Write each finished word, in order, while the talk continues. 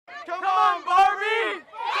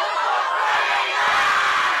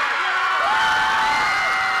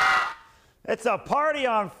It's a party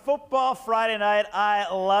on Football Friday night. I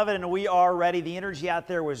love it, and we are ready. The energy out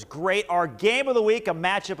there was great. Our game of the week, a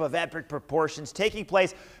matchup of epic proportions, taking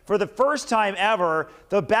place for the first time ever.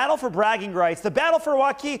 The battle for bragging rights, the battle for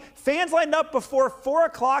Waukee. Fans lined up before 4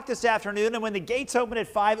 o'clock this afternoon, and when the gates opened at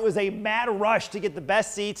 5, it was a mad rush to get the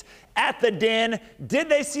best seats at the Den. Did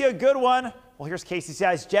they see a good one? Well, here's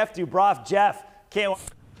KCCI's Jeff Dubroff. Jeff, can't.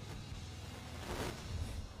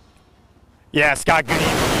 Yeah, Scott, good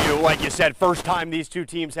evening to you. Like you said, first time these two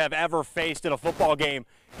teams have ever faced in a football game.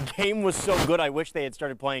 Game was so good, I wish they had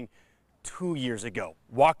started playing 2 years ago.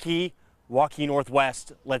 Waukee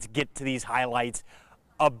Northwest, let's get to these highlights.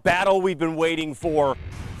 A battle we've been waiting for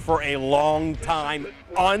a long time.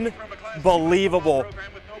 Unbelievable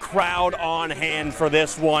crowd on hand for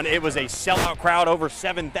this one. It was a sellout crowd, over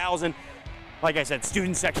 7,000. Like I said,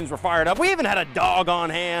 student sections were fired up. We even had a dog on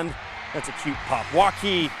hand. That's a cute pup.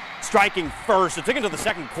 Waukee striking first. It took into the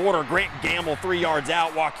second quarter. Grant Gamble 3 yards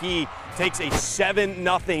out. Waukee takes a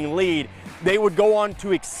 7-0 lead. They would go on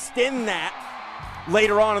to extend that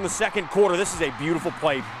later on in the second quarter. This is a beautiful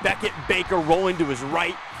play. Beckett Baker rolling to his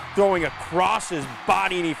right, throwing across his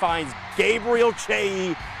body, and he finds Gabriel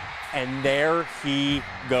Chey, and there he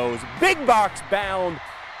goes. Big box bound,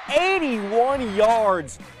 81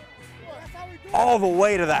 yards all the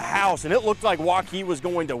way to the house, and it looked like Waukee was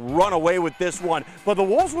going to run away with this one, but the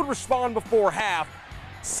Wolves would respond before half.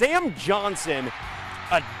 Sam Johnson,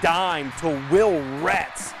 a dime to Will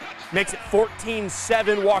Retz, makes it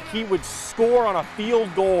 14-7. Waukee would score on a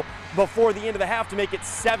field goal before the end of the half to make it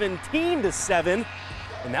 17-7,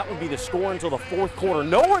 and that would be the score until the fourth quarter.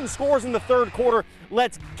 No one scores in the third quarter.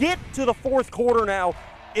 Let's get to the fourth quarter now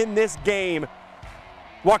in this game.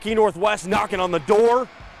 Waukee Northwest knocking on the door.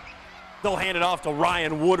 They'll hand it off to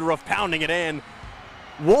Ryan Woodruff, pounding it in.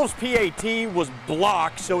 Wolves PAT was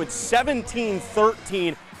blocked, so it's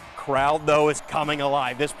 17-13. Crowd, though, is coming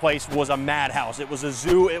alive. This place was a madhouse. It was a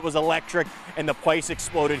zoo, it was electric, and the place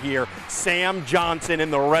exploded here. Sam Johnson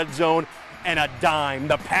in the red zone and a dime.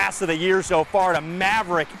 The pass of the year so far to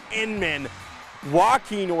Maverick Inman.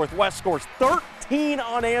 Waukee Northwest scores 13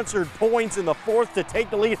 unanswered points in the fourth to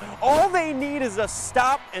take the lead. All they need is a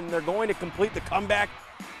stop, and they're going to complete the comeback.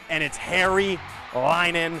 And it's Harry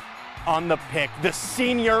Linen on the pick. The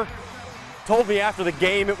senior told me after the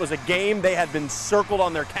game it was a game they had been circled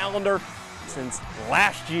on their calendar since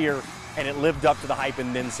last year, and it lived up to the hype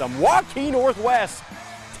and then some. Waukee Northwest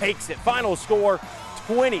takes it. Final score,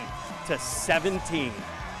 20-17.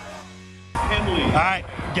 All right,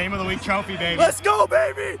 game of the week trophy, baby. Let's go,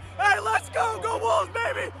 baby! Hey, let's go! Go Wolves,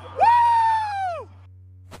 baby! Woo!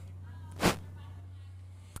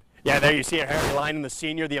 Yeah, there you see it, Harry Linen, the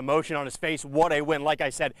senior, the emotion on his face. What a win. Like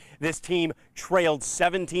I said, this team trailed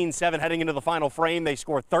 17-7 heading into the final frame. They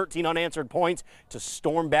score 13 unanswered points to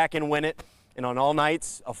storm back and win it. And on all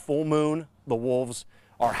nights, a full moon, the Wolves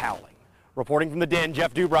are howling. Reporting from the Den,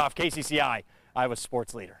 Jeff Dubroff, KCCI, Iowa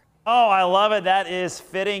Sports Leader. Oh, I love it. That is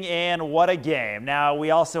fitting, and what a game. Now,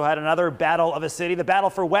 we also had another battle of a city, the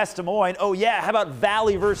battle for West Des Moines. Oh, yeah, how about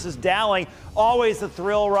Valley versus Dowling? Always a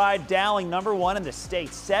thrill ride. Dowling, #1 in the state.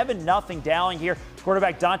 7-0 Dowling here.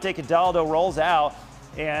 Quarterback Dante Cadaldo rolls out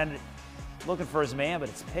and looking for his man, but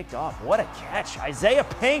it's picked off. What a catch. Isaiah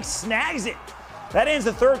Pink snags it. That ends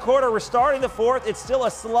the third quarter. We're starting the fourth. It's still a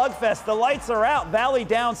slugfest. The lights are out. Valley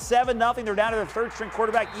down 7-0. They're down to their third-string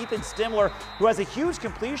quarterback, Ethan Stimler, who has a huge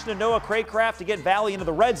completion to Noah Craycraft to get Valley into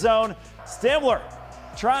the red zone. Stimler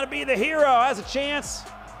trying to be the hero, has a chance.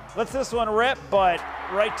 Lets this one rip, but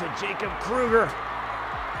right to Jacob Kruger.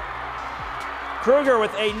 Kruger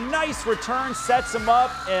with a nice return sets him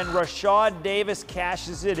up, and Rashad Davis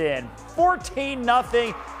cashes it in.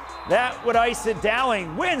 14-0. That would ice it.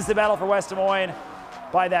 Dowling wins the battle for West Des Moines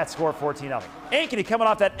by that score, 14-0. Ankeny coming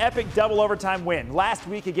off that epic double overtime win last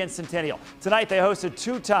week against Centennial. Tonight they hosted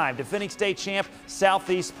two-time defending state champ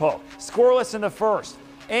Southeast Polk. Scoreless in the first.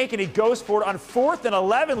 Ankeny goes for it on 4th and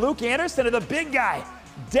 11. Luke Anderson to the big guy,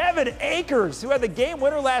 Devin Akers, who had the game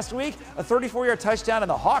winner last week, a 34-yard touchdown, and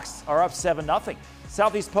the Hawks are up 7-0.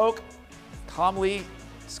 Southeast Polk calmly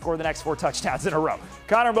scored the next 4 touchdowns in a row.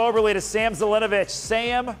 Connor Moberly to Sam Zelinovich.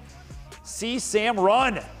 Sam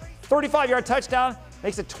run. 35-yard touchdown,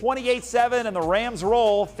 makes it 28-7, and the Rams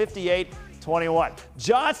roll 58-21.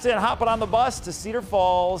 Johnston hopping on the bus to Cedar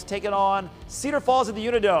Falls, taking on Cedar Falls at the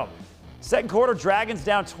Unidome. Second quarter, Dragons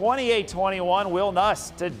down 28-21. Will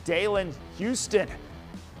Nuss to Dalen Houston.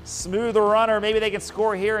 Smooth runner. Maybe they can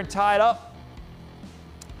score here and tie it up.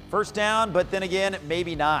 First down, but then again,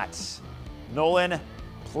 maybe not. Nolan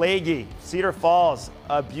Plaguey, Cedar Falls,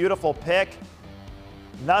 a beautiful pick.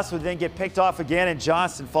 Nuss would then get picked off again, and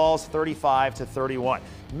Johnston falls 35-31.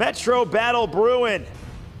 Metro battle brewing.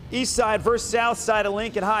 East side versus south side of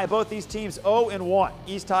Lincoln High. Both these teams 0-1.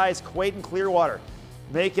 East High's Quaden Clearwater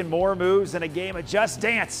making more moves than a game of Just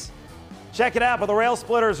Dance. Check it out, but the Rail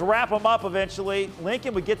Splitters wrap them up eventually.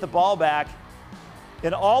 Lincoln would get the ball back.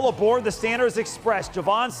 And all aboard the Sanders Express.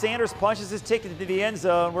 Javon Sanders punches his ticket to the end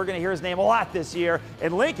zone. We're going to hear his name a lot this year.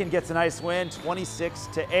 And Lincoln gets a nice win,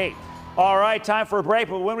 26-8. All right, time for a break,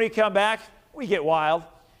 but when we come back, we get wild.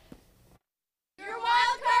 Your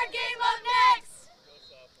wild card game up next.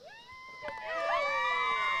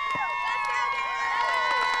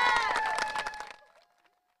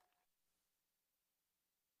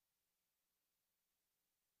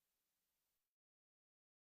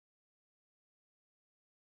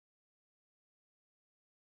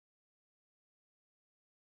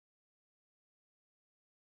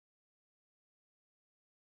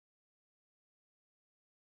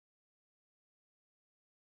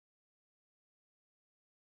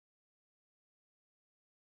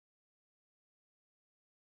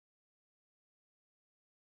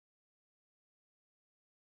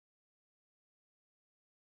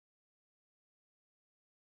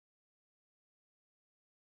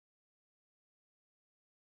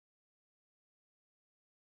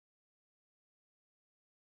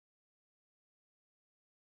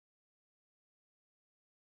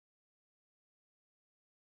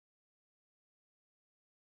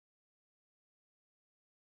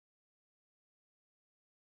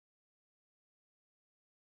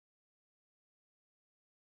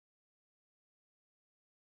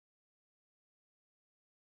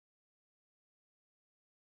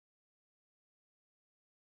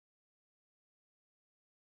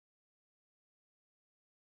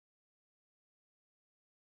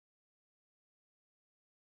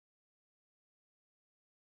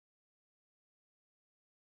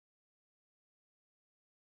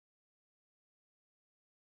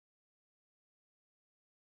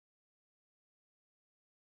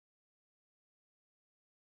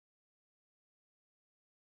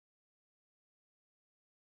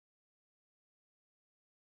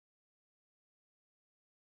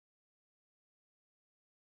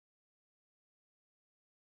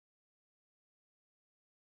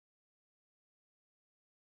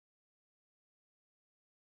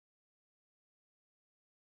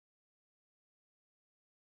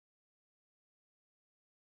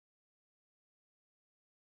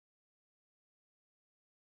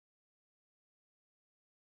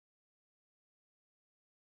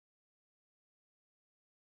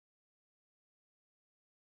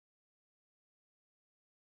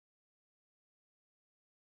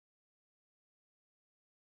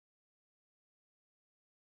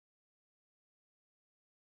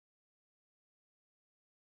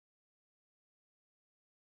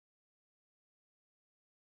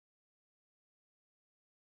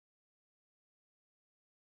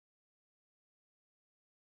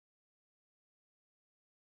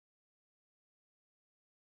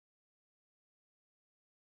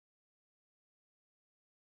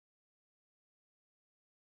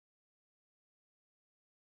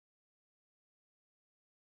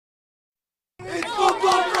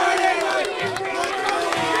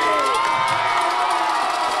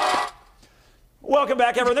 Welcome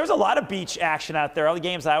back, everyone. There's a lot of beach action out there. All the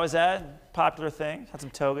games I was at, popular thing. Had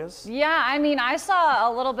some togas. Yeah, I mean, I saw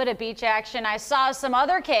a little bit of beach action. I saw some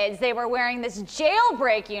other kids. They were wearing this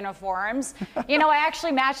jailbreak uniforms. You know, I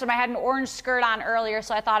actually matched them. I had an orange skirt on earlier,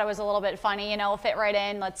 so I thought it was a little bit funny. You know, fit right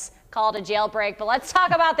in. Let's call it a jailbreak. But let's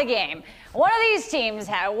talk about the game. One of these teams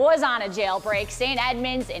was on a jailbreak. St.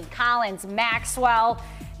 Edmunds and Collins Maxwell.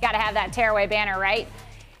 Got to have that tearaway banner, right?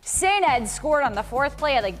 St. Ed scored on the fourth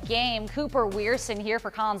play of the game. Cooper Weirson here for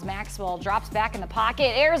Collins Maxwell drops back in the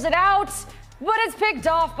pocket, airs it out, but it's picked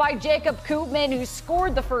off by Jacob Koopman, who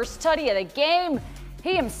scored the first tutty of the game.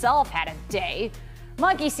 He himself had a day.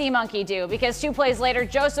 Monkey see, monkey do, because 2 plays later,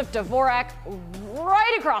 Joseph Dvorak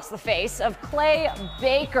right across the face of Clay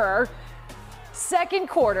Baker. Second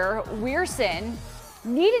quarter, Weirson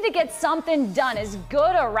needed to get something done. As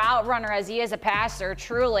good a route runner as he is a passer,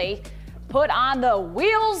 truly. Put on the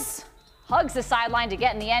wheels, hugs the sideline to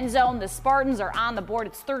get in the end zone. The Spartans are on the board.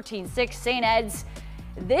 It's 13-6 St. Ed's.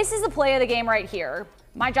 This is the play of the game right here.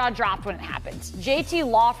 My jaw dropped when it happened. JT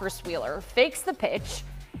Laufersweiler fakes the pitch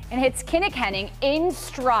and hits Kinnick Henning in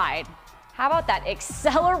stride. How about that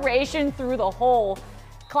acceleration through the hole?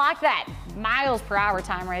 Clock that miles per hour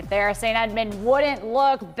time right there. St. Edmund wouldn't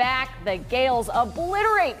look back. The Gales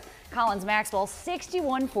obliterate Collins Maxwell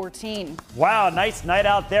 61-14. Wow, nice night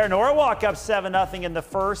out there. Norwalk up 7-0 in the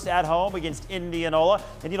first at home against Indianola.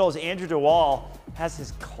 Indianola's Andrew DeWall has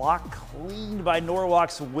his clock cleaned by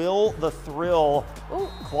Norwalk's Will the Thrill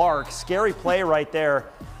Clark. Scary play right there.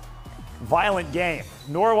 Violent game.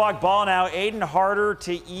 Norwalk ball now. Aiden Harder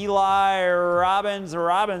to Eli Robbins.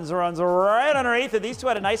 Robbins runs right underneath it. These two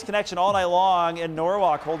had a nice connection all night long, and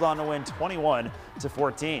Norwalk hold on to win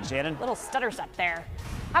 21-14. Shannon? Little stutter step there.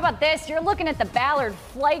 How about this? You're looking at the Ballard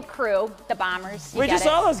flight crew, the Bombers. We just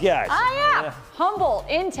saw those guys. Oh, yeah. Humboldt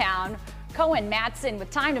in town. Cohen Matson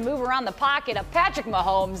with time to move around the pocket of Patrick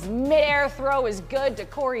Mahomes. Mid-air throw is good to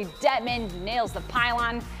Corey Detman. Nails the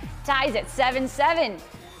pylon. Ties at 7-7.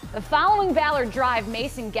 The following Ballard drive,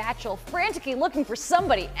 Mason Gatchell frantically looking for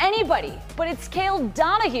somebody, anybody, but it's Cale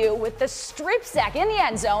Donahue with the strip sack in the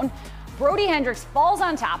end zone. Brody Hendricks falls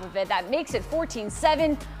on top of it. That makes it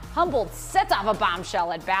 14-7. Humboldt sets off a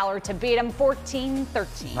bombshell at Ballard to beat him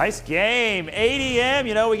 14-13. Nice game. ADM,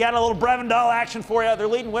 you know, we got a little Brevendal action for you. They're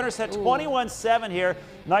leading Winterset 21-7 here.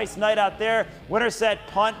 Nice night out there. Winterset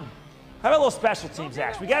punt. How about a little special teams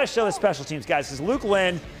action? We got to show the special teams, guys, because Luke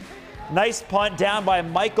Lynn, nice punt down by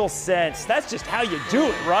Michael Sense. That's just how you do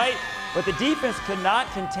it, right? But the defense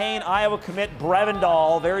cannot contain Iowa commit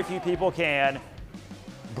Brevendal. Very few people can.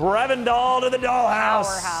 Brevendal to the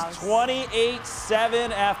dollhouse.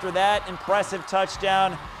 28-7 after that impressive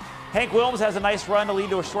touchdown. Hank Williams has a nice run to lead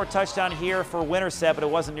to a short touchdown here for Winterset, but it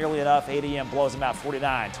wasn't nearly enough. ADM blows him out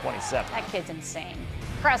 49-27. That kid's insane.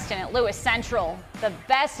 Preston at Lewis Central. The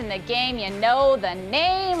best in the game, you know the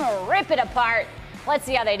name. Rip it apart. Let's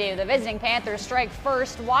see how they do. The visiting Panthers strike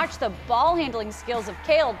first. Watch the ball handling skills of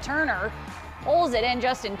Cale Turner. Pulls it in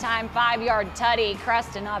just in time. 5-yard tutty.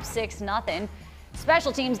 Creston up 6-0.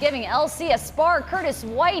 Special teams giving LC a spar. Curtis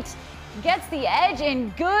White gets the edge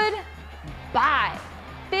and goodbye.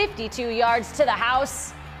 52 yards to the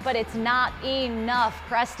house, but it's not enough.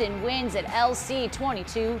 Creston wins at LC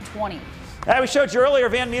 22-20. We showed you earlier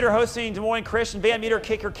Van Meter hosting Des Moines Christian. Van Meter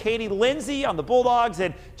kicker Katie Lindsay on the Bulldogs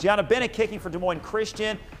and Gianna Bennett kicking for Des Moines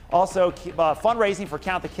Christian. Also fundraising for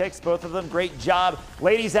Count the Kicks, both of them. Great job,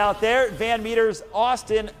 ladies out there. Van Meter's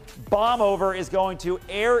Austin Bombover is going to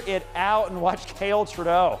air it out and watch Cale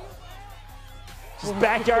Trudeau. Just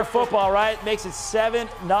backyard football, right? Makes it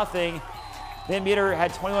 7-0. Van Meter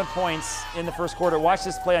had 21 points in the first quarter. Watch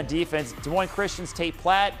this play on defense. Des Moines Christian's Tate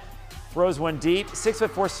Platt throws one deep.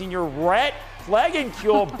 6'4" senior Rhett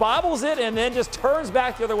Flegenkule bobbles it and then just turns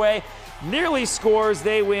back the other way. Nearly scores.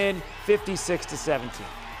 They win 56-17.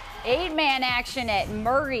 8-man action at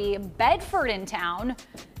Murray Bedford in town.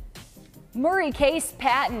 Murray Case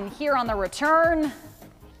Patton here on the return.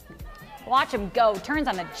 Watch him go. Turns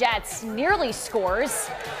on the Jets. Nearly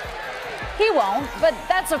scores. He won't, but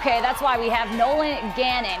that's okay. That's why we have Nolan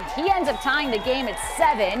Gannon. He ends up tying the game at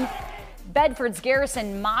 7. Bedford's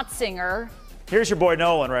Garrison Motzinger. Here's your boy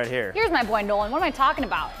Nolan right here. Here's my boy Nolan. What am I talking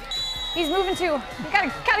about? He's moving to, you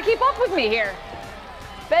gotta keep up with me here.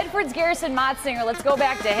 Bedford's Garrison Motzinger. Let's go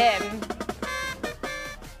back to him.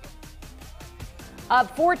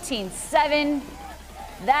 Up 14-7.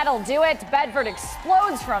 That'll do it. Bedford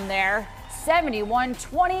explodes from there.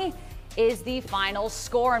 71-20 is the final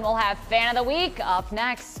score, and we'll have Fan of the Week up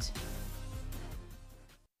next.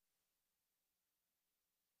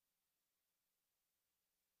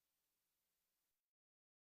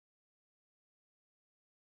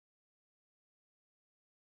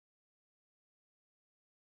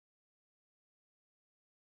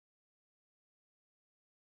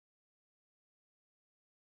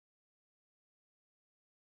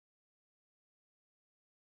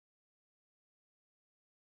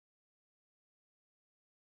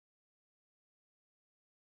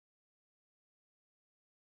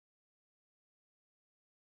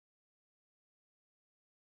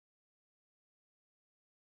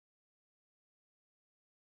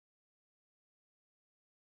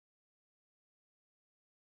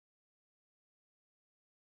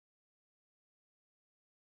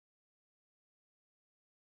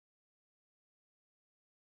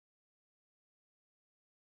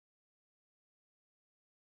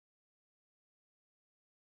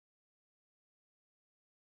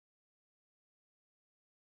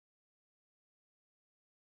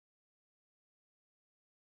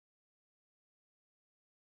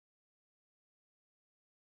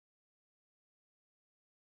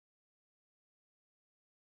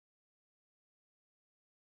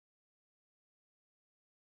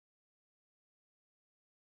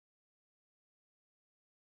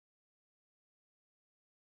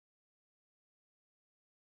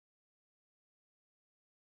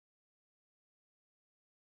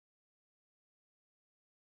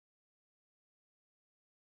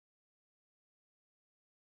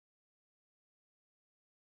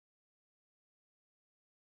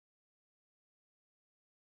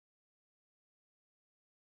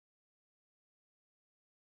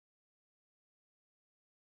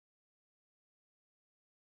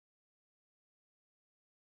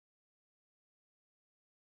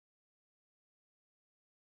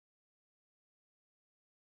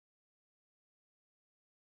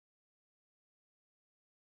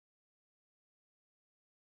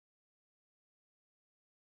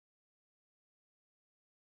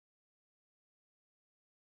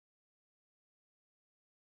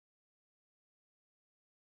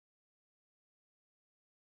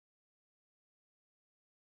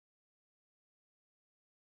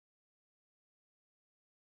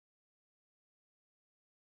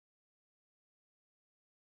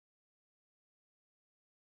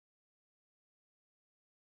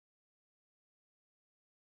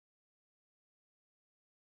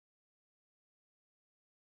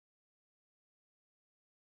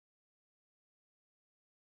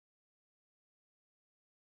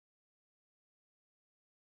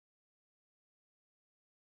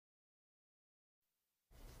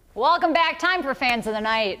 Welcome back. Time for Fans of the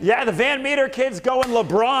Night. Yeah, the Van Meter kids going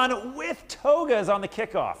LeBron with togas on the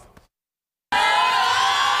kickoff.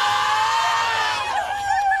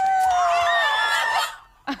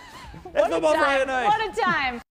 It's Football Friday night. What a time.